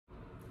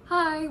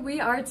Hi, we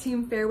are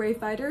Team Fairway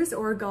Fighters,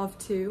 or Golf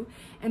 2,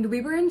 and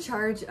we were in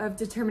charge of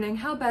determining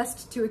how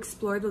best to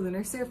explore the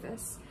lunar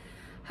surface.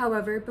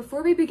 However,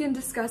 before we begin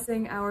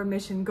discussing our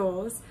mission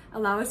goals,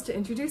 allow us to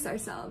introduce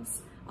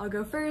ourselves. I'll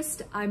go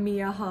first. I'm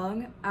Mia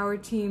Hong, our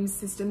team's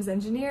systems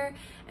engineer,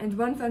 and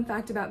one fun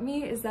fact about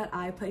me is that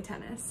I play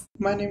tennis.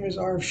 My name is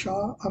Arv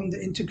Shah. I'm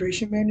the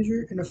integration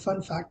manager, and a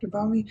fun fact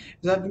about me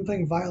is I've been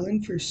playing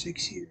violin for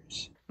 6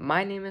 years.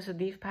 My name is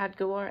Adif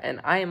Padgawar,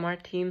 and I am our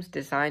team's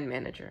design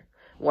manager.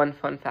 One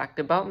fun fact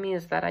about me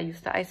is that I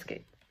used to ice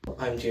skate.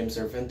 I'm James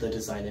Ervin, the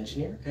design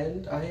engineer,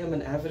 and I am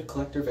an avid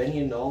collector of any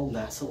and all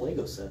NASA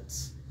LEGO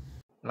sets.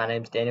 My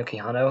name's Daniel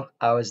Quijano.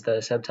 I was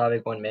the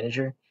Subtopic 1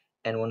 manager,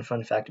 and one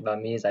fun fact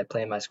about me is I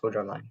play in my school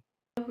drum line.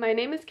 My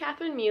name is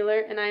Catherine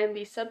Mueller, and I am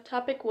the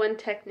Subtopic 1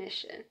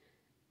 technician.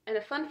 And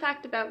a fun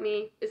fact about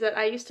me is that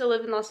I used to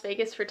live in Las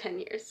Vegas for 10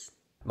 years.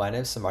 My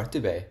name is Samarth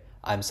Dubey.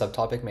 I'm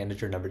Subtopic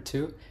Manager number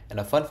 2, and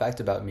a fun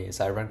fact about me is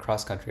I run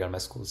cross country on my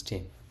school's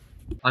team.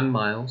 I'm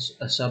Miles,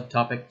 a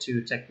Subtopic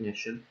 2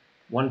 technician.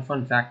 One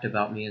fun fact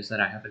about me is that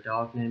I have a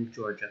dog named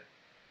Georgia.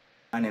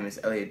 My name is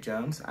Elliot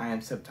Jones. I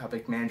am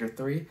Subtopic Manager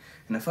 3,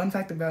 and a fun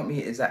fact about me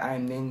is that I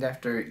am named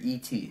after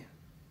E.T.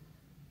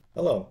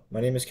 Hello,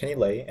 my name is Kenny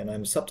Lay, and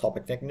I'm a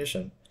Subtopic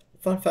Technician.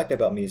 A fun fact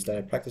about me is that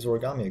I practice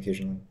origami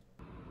occasionally.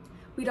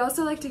 We'd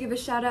also like to give a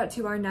shout out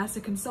to our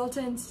NASA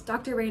consultant,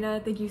 Dr. Reyna.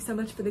 Thank you so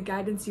much for the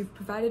guidance you've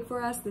provided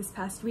for us this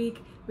past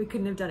week. We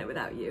couldn't have done it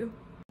without you.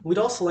 We'd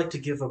also like to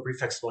give a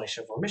brief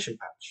explanation of our mission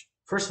patch.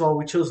 First of all,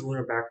 we chose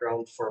lunar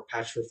background for our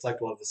patch to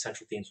reflect one of the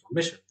central themes of our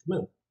mission, the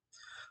moon.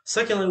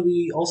 Secondly,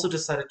 we also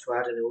decided to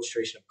add an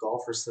illustration of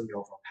golf or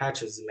symbol of our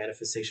patch as a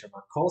manifestation of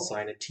our call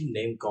sign and team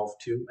name Golf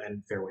 2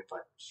 and Fairway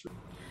Fighters.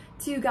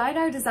 To guide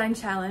our design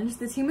challenge,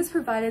 the team was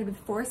provided with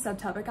 4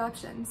 subtopic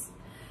options.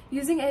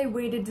 Using a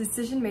weighted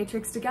decision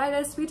matrix to guide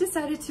us, we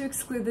decided to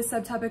exclude the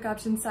subtopic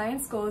option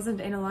Science Goals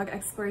and Analog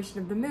Exploration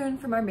of the Moon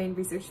from our main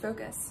research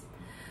focus.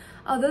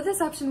 Although this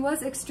option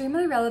was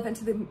extremely relevant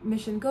to the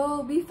mission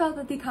goal, we felt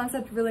that the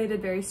concept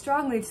related very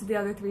strongly to the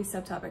other 3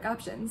 subtopic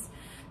options,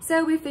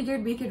 so we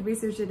figured we could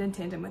research it in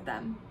tandem with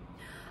them.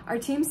 Our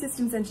team's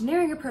systems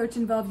engineering approach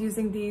involved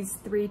using these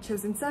 3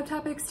 chosen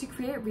subtopics to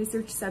create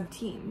research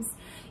sub-teams,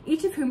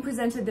 each of whom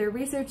presented their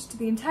research to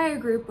the entire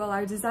group while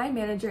our design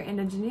manager and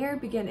engineer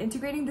began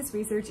integrating this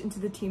research into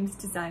the team's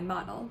design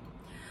model.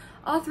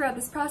 All throughout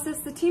this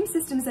process, the team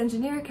systems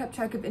engineer kept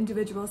track of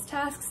individuals'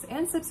 tasks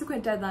and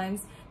subsequent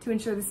deadlines to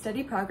ensure the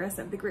steady progress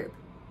of the group.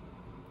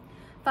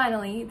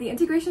 Finally, the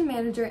integration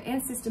manager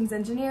and systems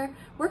engineer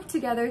worked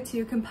together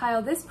to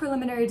compile this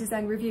preliminary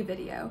design review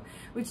video,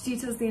 which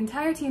details the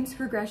entire team's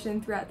progression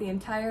throughout the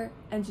entire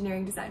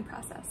engineering design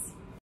process.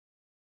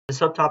 The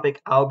subtopic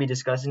I will be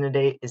discussing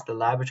today is the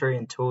laboratory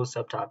and tools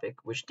subtopic,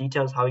 which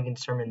details how we can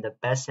determine the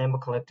best sample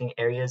collecting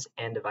areas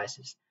and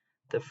devices.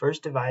 The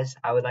first device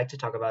I would like to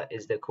talk about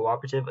is the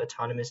Cooperative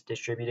Autonomous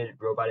Distributed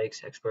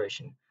Robotics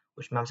Exploration,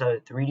 which maps out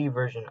a 3D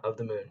version of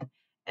the moon.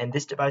 And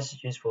this device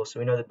is useful so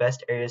we know the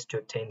best areas to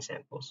obtain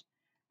samples.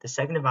 The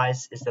second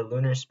device is the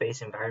Lunar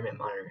Space Environment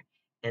Monitor,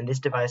 and this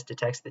device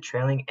detects the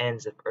trailing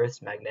ends of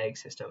Earth's magnetic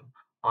system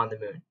on the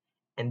moon.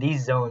 And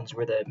these zones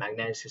where the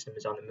magnetic system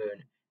is on the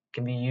moon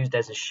can be used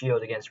as a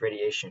shield against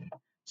radiation.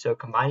 So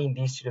combining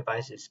these 2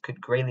 devices could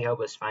greatly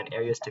help us find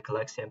areas to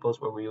collect samples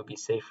where we will be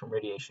safe from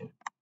radiation.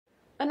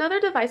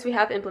 Another device we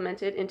have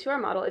implemented into our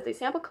model is a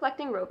sample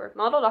collecting rover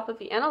modeled off of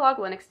the Analog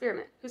 1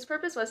 experiment, whose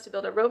purpose was to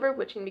build a rover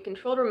which can be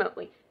controlled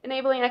remotely,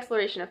 enabling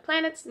exploration of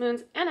planets,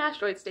 moons, and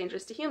asteroids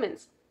dangerous to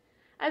humans.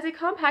 As a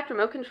compact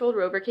remote-controlled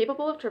rover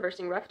capable of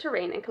traversing rough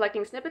terrain and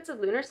collecting snippets of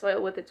lunar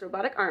soil with its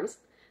robotic arms,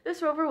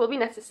 this rover will be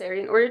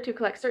necessary in order to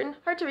collect certain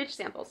hard-to-reach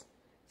samples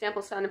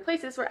found in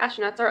places where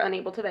astronauts are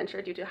unable to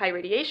venture due to high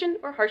radiation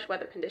or harsh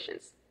weather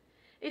conditions.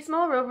 A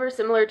small rover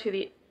similar to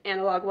the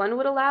Analog 1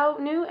 would allow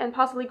new and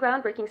possibly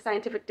groundbreaking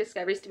scientific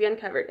discoveries to be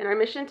uncovered in our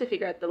mission to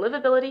figure out the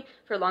livability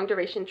for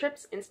long-duration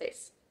trips in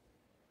space.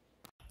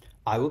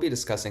 I will be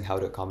discussing how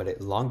to accommodate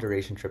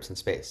long-duration trips in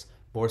space,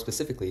 more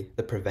specifically,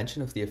 the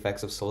prevention of the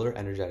effects of solar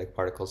energetic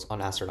particles on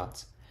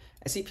astronauts.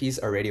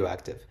 SEPs are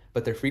radioactive,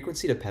 but their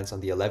frequency depends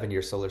on the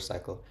 11-year solar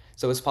cycle,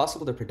 so it's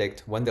possible to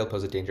predict when they'll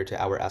pose a danger to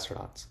our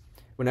astronauts.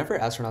 Whenever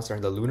astronauts are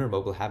in the lunar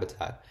mobile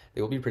habitat,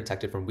 they will be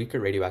protected from weaker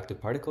radioactive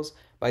particles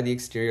by the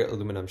exterior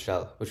aluminum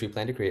shell, which we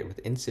plan to create with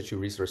in-situ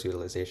resource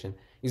utilization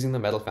using the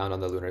metal found on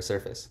the lunar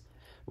surface.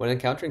 When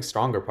encountering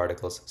stronger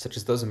particles, such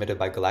as those emitted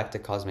by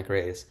galactic cosmic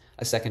rays,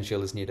 a second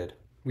shield is needed.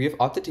 We have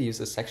opted to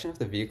use a section of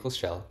the vehicle's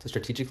shell to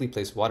strategically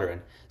place water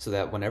in, so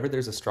that whenever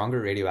there's a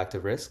stronger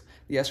radioactive risk,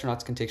 the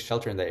astronauts can take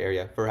shelter in the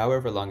area for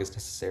however long is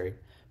necessary,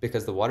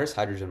 because the water's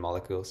hydrogen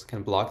molecules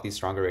can block these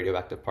stronger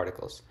radioactive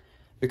particles.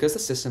 Because the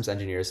systems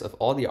engineers of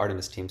all the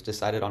Artemis teams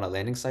decided on a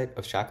landing site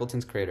of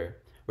Shackleton's crater,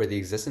 where the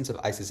existence of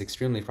ice is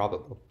extremely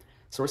probable,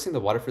 sourcing the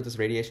water for this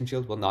radiation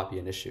shield will not be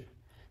an issue.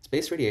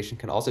 Space radiation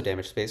can also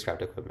damage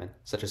spacecraft equipment,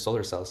 such as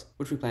solar cells,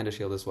 which we plan to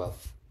shield as well.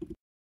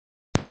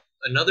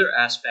 Another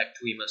aspect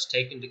we must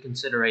take into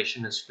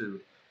consideration is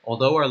food.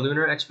 Although our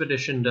lunar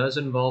expedition does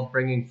involve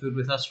bringing food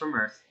with us from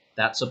Earth,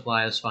 that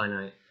supply is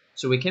finite.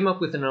 So we came up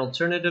with an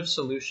alternative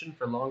solution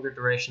for longer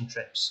duration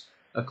trips,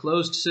 a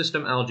closed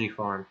system algae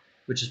farm,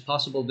 which is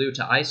possible due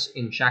to ice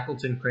in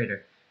Shackleton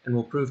Crater, and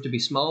will prove to be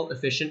small,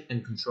 efficient,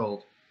 and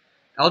controlled.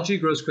 Algae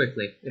grows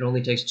quickly. It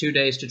only takes 2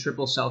 days to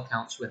triple cell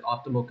counts with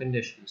optimal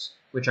conditions,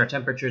 which are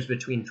temperatures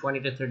between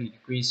 20 to 30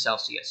 degrees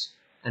Celsius,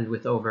 and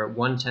with over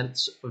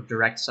 1/10 of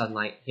direct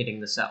sunlight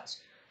hitting the cells.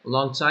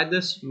 Alongside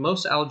this,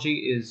 most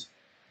algae is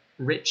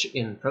rich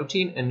in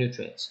protein and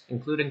nutrients,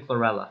 including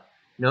chlorella,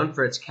 known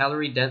for its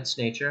calorie-dense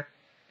nature,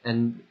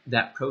 and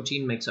that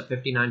protein makes up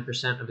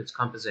 59% of its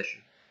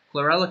composition.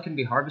 Chlorella can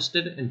be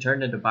harvested and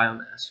turned into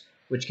biomass,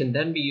 which can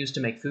then be used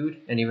to make food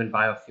and even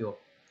biofuel.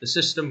 The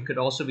system could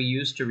also be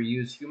used to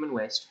reuse human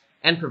waste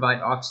and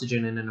provide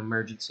oxygen in an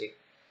emergency.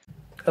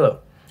 Hello,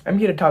 I'm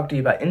here to talk to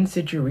you about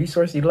In-Situ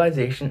Resource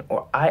Utilization,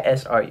 or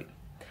ISRU.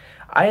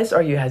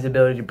 ISRU has the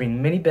ability to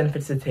bring many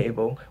benefits to the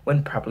table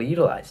when properly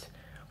utilized.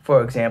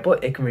 For example,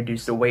 it can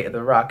reduce the weight of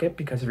the rocket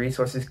because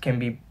resources can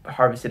be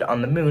harvested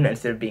on the moon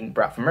instead of being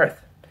brought from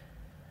Earth.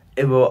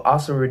 It will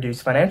also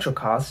reduce financial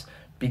costs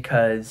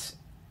because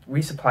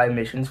resupply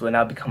missions will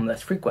now become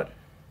less frequent.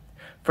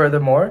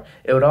 Furthermore,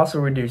 it would also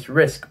reduce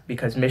risk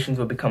because missions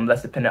will become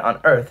less dependent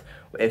on Earth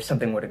if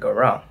something were to go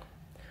wrong.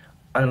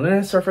 On the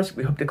lunar surface,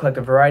 we hope to collect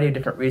a variety of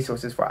different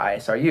resources for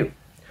ISRU.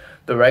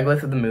 The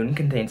regolith of the moon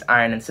contains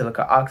iron and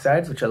silica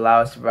oxides, which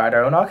allow us to provide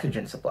our own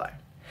oxygen supply.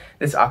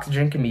 This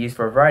oxygen can be used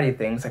for a variety of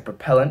things like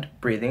propellant,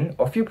 breathing,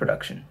 or fuel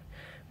production.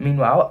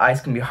 Meanwhile,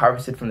 ice can be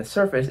harvested from the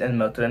surface and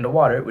melted into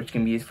water, which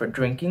can be used for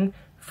drinking,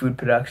 food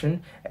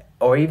production,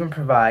 or even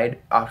provide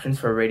options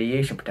for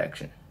radiation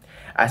protection.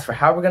 As for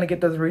how we're going to get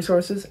those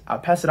resources, I'll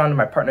pass it on to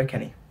my partner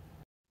Kenny.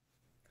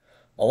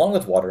 Along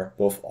with water,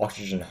 both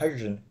oxygen and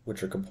hydrogen,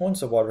 which are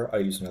components of water, are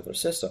used in other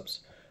systems.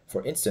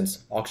 For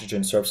instance,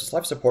 oxygen serves as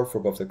life support for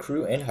both the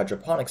crew and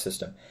hydroponic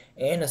system,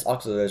 and as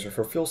oxidizer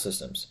for fuel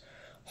systems.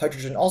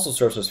 Hydrogen also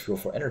serves as fuel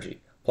for energy.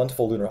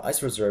 Plentiful lunar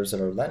ice reserves at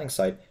our landing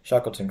site,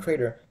 Shackleton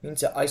Crater, means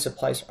that ice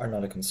supplies are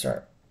not a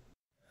concern.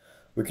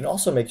 We can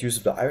also make use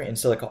of the iron and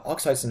silica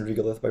oxides in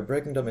regolith by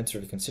breaking them into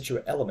their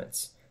constituent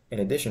elements. In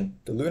addition,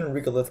 the lunar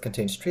regolith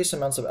contains trace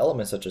amounts of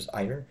elements such as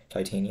iron,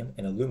 titanium,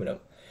 and aluminum.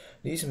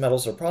 These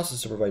metals are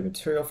processed to provide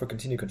material for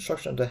continued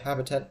construction of the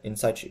habitat in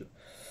situ.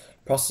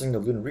 Processing the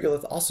lunar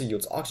regolith also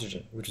yields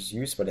oxygen, which is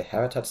used by the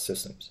habitat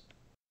systems.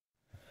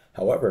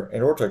 However,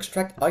 in order to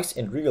extract ice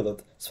and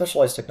regolith,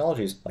 specialized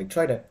technologies like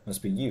Trident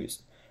must be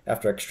used.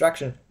 After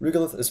extraction,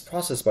 regolith is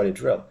processed by the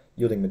drill,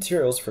 yielding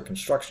materials for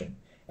construction.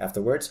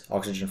 Afterwards,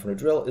 oxygen from the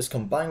drill is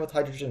combined with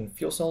hydrogen in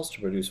fuel cells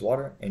to produce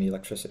water and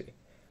electricity.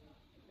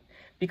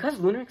 Because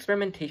lunar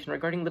experimentation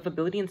regarding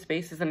livability in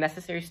space is a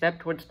necessary step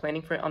towards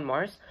planning for it on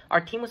Mars,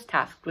 our team was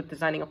tasked with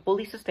designing a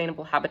fully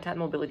sustainable habitat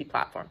mobility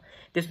platform.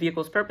 This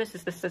vehicle's purpose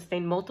is to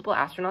sustain multiple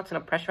astronauts in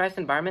a pressurized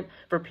environment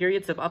for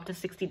periods of up to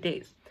 60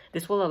 days.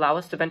 This will allow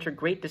us to venture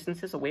great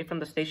distances away from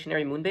the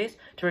stationary moon base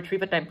to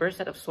retrieve a diverse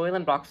set of soil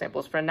and rock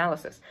samples for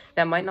analysis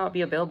that might not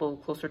be available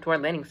closer to our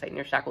landing site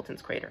near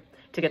Shackleton's crater.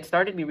 To get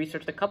started, we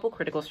researched a couple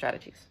critical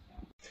strategies.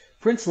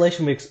 For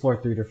installation, we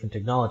explored 3 different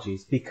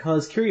technologies.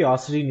 Because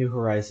Curiosity, New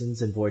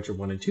Horizons, and Voyager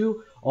 1 and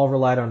 2 all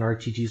relied on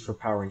RTGs for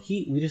power and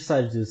heat, we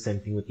decided to do the same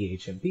thing with the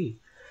HMP.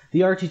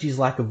 The RTG's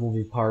lack of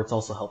moving parts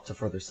also helped to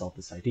further sell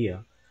this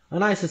idea. A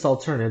nicest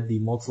alternative, the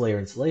multi-layer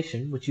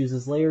insulation, which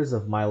uses layers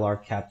of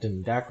mylar, Kapton,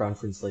 and Dacron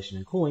for insulation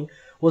and cooling,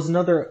 was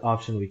another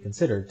option we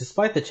considered.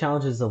 Despite the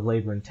challenges of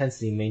labor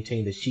intensity in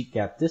maintaining the sheet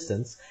gap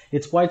distance,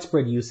 its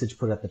widespread usage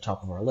put it at the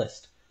top of our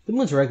list. The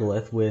moon's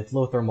regolith, with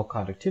low thermal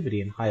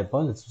conductivity and high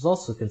abundance, was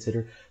also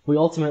considered, but we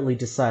ultimately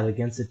decided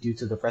against it due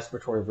to the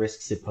respiratory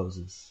risks it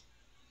poses.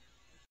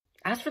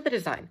 As for the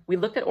design, we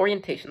looked at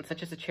orientations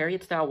such as a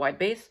chariot-style wide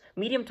base,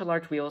 medium to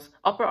large wheels,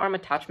 upper arm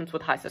attachments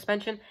with high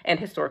suspension, and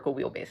historical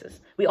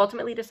wheelbases. We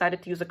ultimately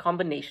decided to use a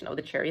combination of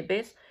the chariot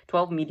base,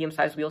 12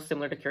 medium-sized wheels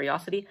similar to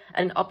Curiosity,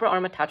 and an upper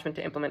arm attachment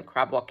to implement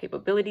crab walk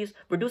capabilities,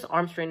 reduce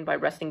arm strain by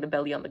resting the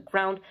belly on the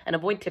ground, and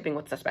avoid tipping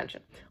with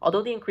suspension.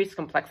 Although the increased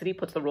complexity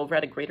puts the rover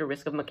at a greater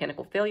risk of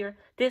mechanical failure,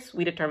 this,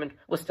 we determined,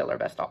 was still our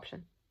best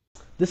option.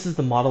 This is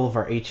the model of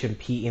our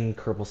HMP in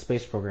Kerbal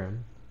Space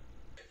Program.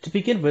 To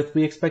begin with,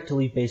 we expect to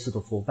leave base with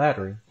a full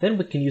battery. Then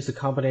we can use a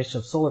combination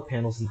of solar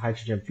panels and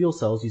hydrogen fuel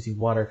cells using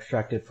water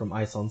extracted from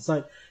ice on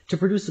site to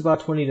produce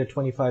about 20 to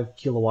 25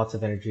 kilowatts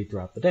of energy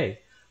throughout the day.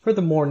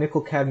 Furthermore,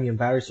 nickel-cadmium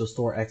batteries will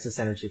store excess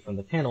energy from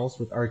the panels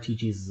with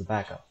RTGs as a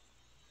backup.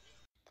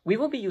 We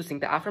will be using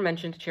the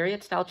aforementioned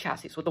chariot-style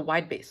chassis with a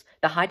wide base.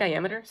 The high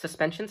diameter,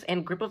 suspensions,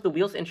 and grip of the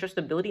wheels ensure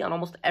stability on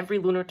almost every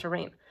lunar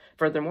terrain.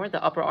 Furthermore,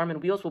 the upper arm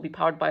and wheels will be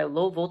powered by a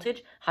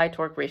low-voltage,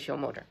 high-torque ratio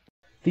motor.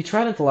 The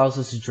Trident allows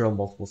us to drill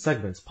multiple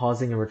segments,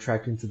 pausing and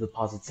retracting to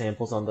deposit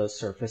samples on the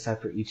surface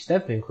after each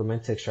step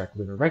increment to extract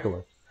lunar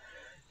regolith.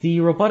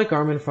 The robotic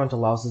arm in front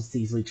allows us to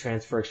easily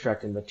transfer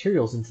extracted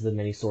materials into the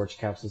many storage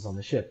capsules on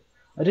the ship.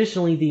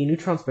 Additionally, the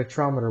neutron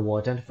spectrometer will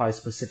identify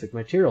specific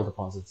material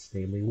deposits,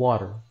 namely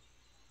water.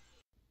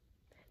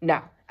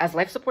 Now, As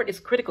life support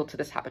is critical to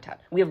this habitat,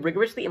 we have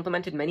rigorously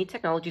implemented many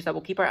technologies that will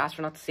keep our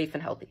astronauts safe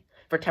and healthy.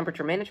 For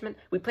temperature management,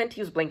 we plan to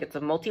use blankets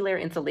of multi-layer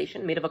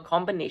insulation made of a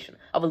combination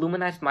of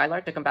aluminized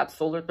mylar to combat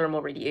solar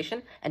thermal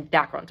radiation and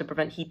Dacron to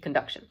prevent heat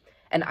conduction.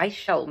 An ice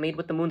shell made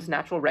with the moon's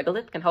natural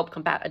regolith can help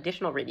combat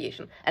additional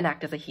radiation and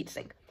act as a heat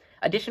sink.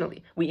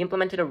 Additionally, we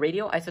implemented a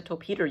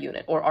radioisotope heater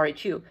unit, or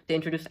RHU, to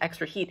introduce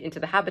extra heat into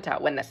the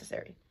habitat when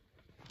necessary.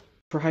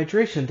 For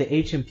hydration, the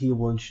HMP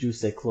will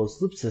introduce a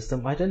closed-loop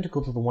system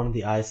identical to the one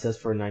the ISS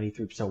for a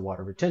 93%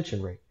 water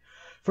retention rate.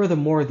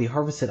 Furthermore, the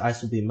harvested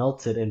ice will be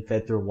melted and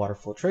fed through a water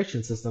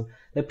filtration system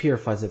that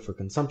purifies it for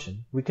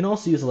consumption. We can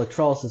also use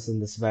electrolysis in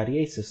the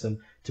Savatier system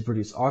to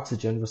produce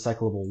oxygen,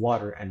 recyclable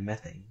water, and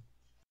methane.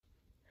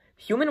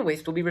 Human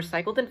waste will be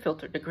recycled and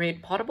filtered to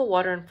create potable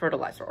water and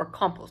fertilizer, or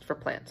compost, for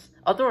plants.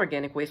 Other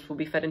organic waste will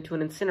be fed into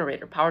an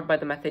incinerator powered by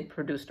the methane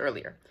produced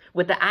earlier,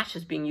 with the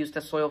ashes being used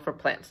as soil for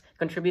plants,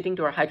 contributing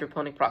to our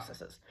hydroponic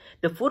processes.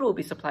 The food will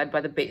be supplied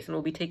by the base and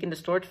will be taken to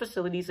storage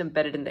facilities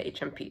embedded in the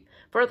HMP.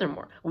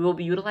 Furthermore, we will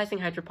be utilizing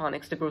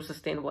hydroponics to grow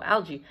sustainable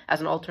algae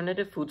as an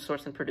alternative food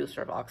source and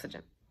producer of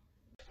oxygen.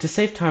 To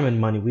save time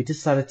and money, we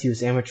decided to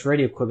use amateur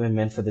radio equipment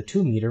meant for the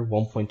 2 meter,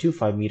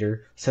 1.25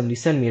 meter, 70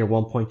 centimeter,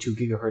 1.2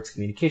 gigahertz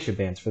communication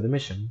bands for the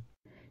mission.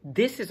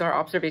 This is our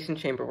observation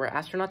chamber where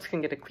astronauts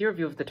can get a clear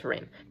view of the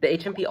terrain. The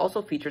HMP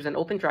also features an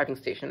open driving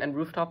station and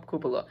rooftop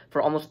cupola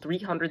for almost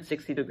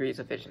 360 degrees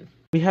of vision.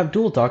 We have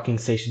dual docking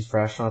stations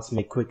for astronauts to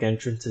make quick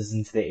entrances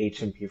into the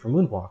HMP for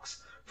moonwalks.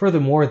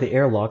 Furthermore, the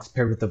airlocks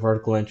paired with the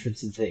vertical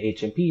entrance into the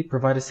HMP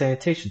provide a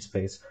sanitation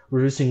space,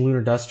 reducing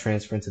lunar dust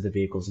transfer into the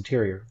vehicle's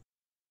interior.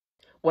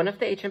 One of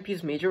the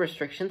HMP's major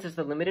restrictions is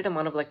the limited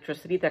amount of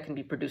electricity that can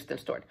be produced and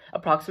stored,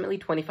 approximately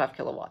 25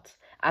 kilowatts.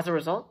 As a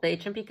result, the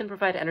HMP can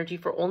provide energy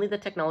for only the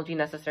technology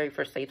necessary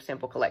for safe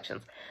sample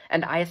collections,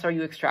 and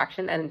ISRU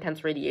extraction and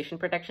intense radiation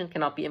protection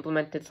cannot be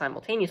implemented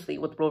simultaneously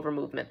with rover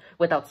movement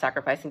without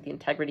sacrificing the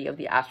integrity of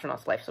the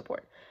astronaut's life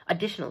support.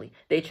 Additionally,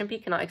 the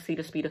HMP cannot exceed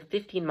a speed of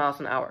 15 miles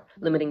an hour,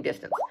 limiting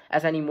distance,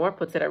 as any more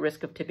puts it at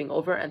risk of tipping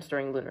over and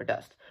stirring lunar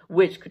dust,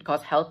 which could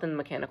cause health and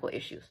mechanical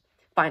issues.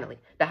 Finally,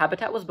 the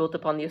habitat was built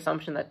upon the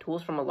assumption that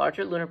tools from a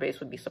larger lunar base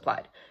would be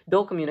supplied,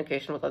 though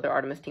communication with other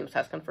Artemis teams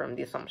has confirmed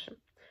the assumption.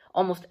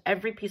 Almost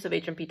every piece of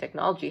HMP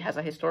technology has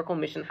a historical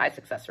mission high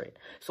success rate,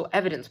 so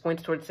evidence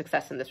points towards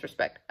success in this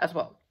respect as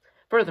well.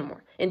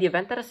 Furthermore, in the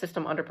event that a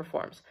system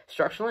underperforms,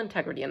 structural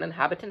integrity and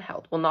inhabitant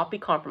health will not be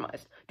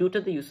compromised due to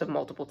the use of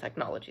multiple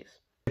technologies.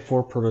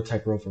 4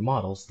 prototype rover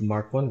models, the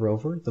Mark I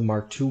rover, the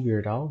Mark II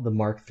Weird Owl, the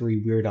Mark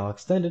III Weird Owl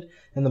Extended,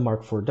 and the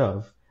Mark IV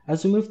Dove.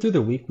 As we moved through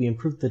the week, we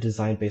improved the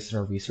design based on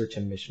our research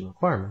and mission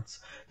requirements.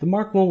 The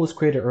Mark I was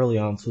created early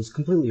on, so it was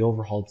completely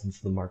overhauled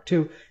into the Mark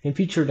II, and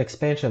featured an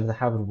expansion of the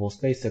habitable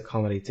space to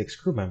accommodate 6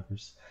 crew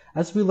members.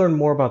 As we learned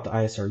more about the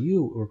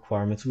ISRU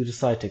requirements, we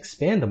decided to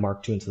expand the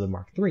Mark II into the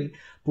Mark III,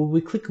 but we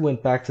quickly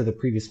went back to the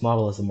previous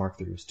model as the Mark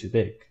III was too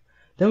big.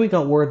 Then we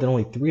got word that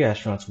only 3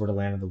 astronauts were to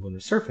land on the lunar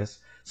surface,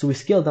 so we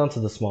scaled down to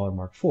the smaller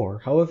Mark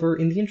IV. However,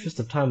 in the interest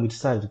of time, we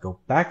decided to go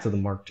back to the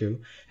Mark II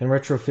and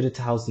retrofit it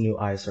to house the new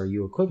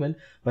ISRU equipment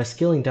by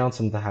scaling down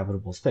some of the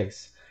habitable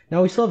space.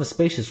 Now we still have a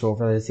spacious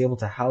rover that is able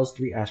to house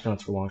 3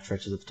 astronauts for long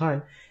stretches of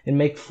time and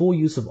make full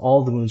use of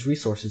all the moon's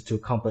resources to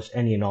accomplish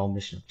any and all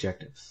mission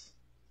objectives.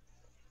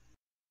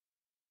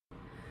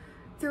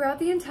 Throughout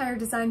the entire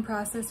design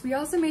process, we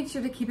also made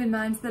sure to keep in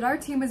mind that our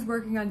team was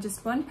working on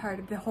just one part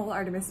of the whole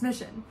Artemis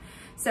mission.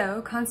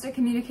 So, constant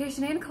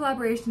communication and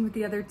collaboration with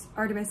the other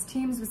Artemis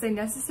teams was a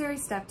necessary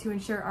step to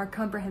ensure our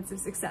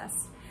comprehensive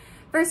success.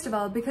 First of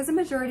all, because a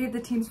majority of the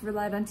teams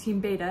relied on Team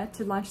Beta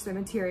to launch their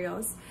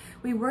materials,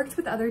 we worked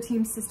with other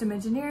team system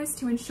engineers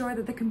to ensure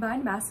that the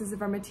combined masses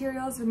of our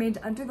materials remained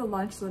under the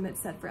launch limit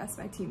set for us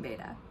by Team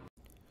Beta.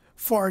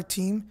 For our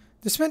team,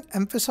 this meant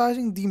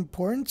emphasizing the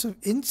importance of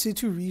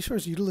in-situ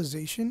resource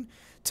utilization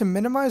to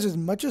minimize as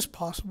much as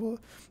possible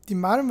the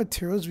amount of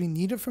materials we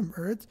needed from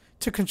Earth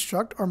to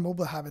construct our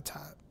mobile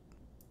habitat.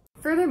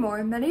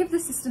 Furthermore, many of the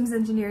systems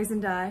engineers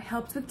and I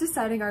helped with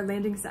deciding our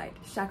landing site,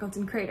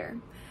 Shackleton Crater.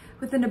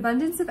 With an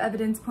abundance of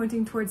evidence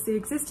pointing towards the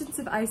existence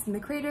of ice in the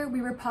crater,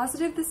 we were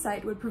positive the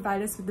site would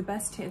provide us with the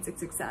best chance of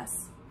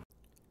success.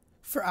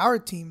 For our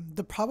team,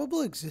 the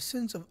probable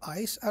existence of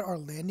ice at our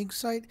landing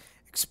site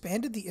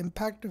expanded the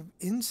impact of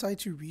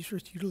in-situ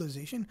resource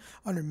utilization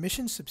on our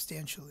mission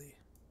substantially.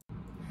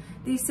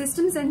 These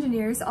systems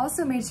engineers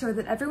also made sure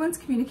that everyone's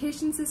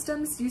communication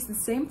systems used the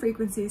same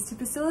frequencies to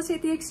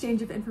facilitate the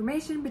exchange of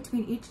information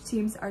between each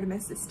team's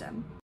Artemis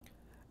system.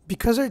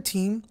 Because our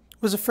team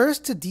was the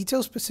first to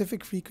detail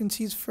specific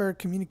frequencies for our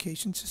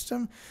communication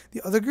system,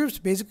 the other groups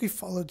basically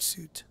followed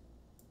suit.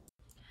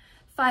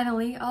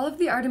 Finally, all of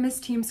the Artemis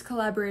teams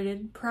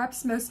collaborated,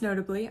 perhaps most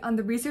notably, on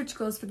the research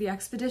goals for the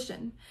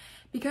expedition.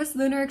 Because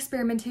lunar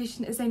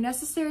experimentation is a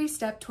necessary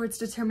step towards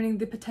determining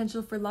the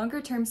potential for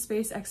longer-term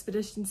space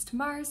expeditions to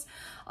Mars,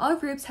 all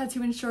groups had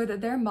to ensure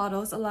that their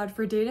models allowed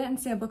for data and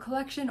sample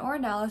collection or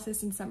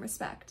analysis in some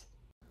respect.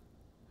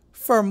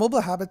 For our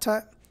mobile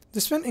habitat,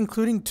 this meant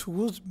including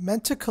tools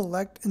meant to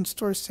collect and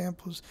store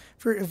samples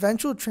for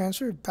eventual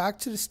transfer back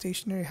to the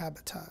stationary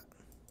habitat.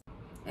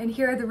 And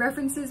here are the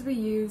references we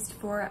used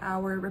for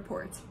our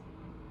report.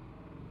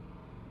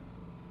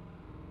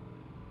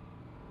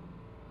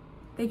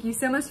 Thank you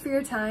so much for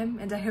your time,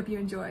 and I hope you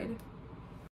enjoyed.